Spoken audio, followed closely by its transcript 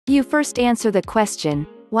You first answer the question,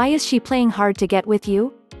 why is she playing hard to get with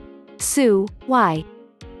you? Sue, why?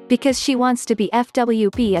 Because she wants to be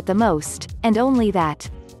FWB at the most, and only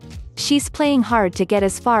that. She's playing hard to get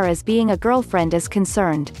as far as being a girlfriend is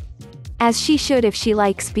concerned. As she should if she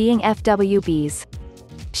likes being FWBs.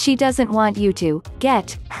 She doesn't want you to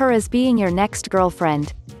get her as being your next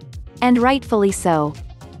girlfriend. And rightfully so.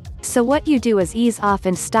 So what you do is ease off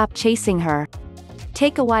and stop chasing her.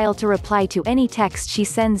 Take a while to reply to any text she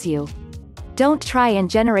sends you. Don't try and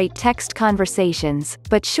generate text conversations,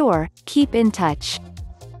 but sure, keep in touch.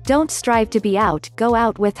 Don't strive to be out, go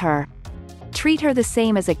out with her. Treat her the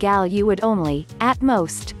same as a gal you would only, at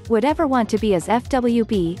most, would ever want to be as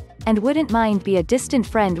FWB, and wouldn't mind be a distant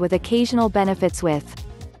friend with occasional benefits with.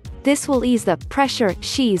 This will ease the pressure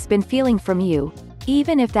she's been feeling from you,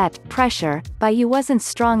 even if that pressure by you wasn't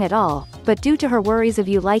strong at all, but due to her worries of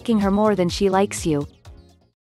you liking her more than she likes you.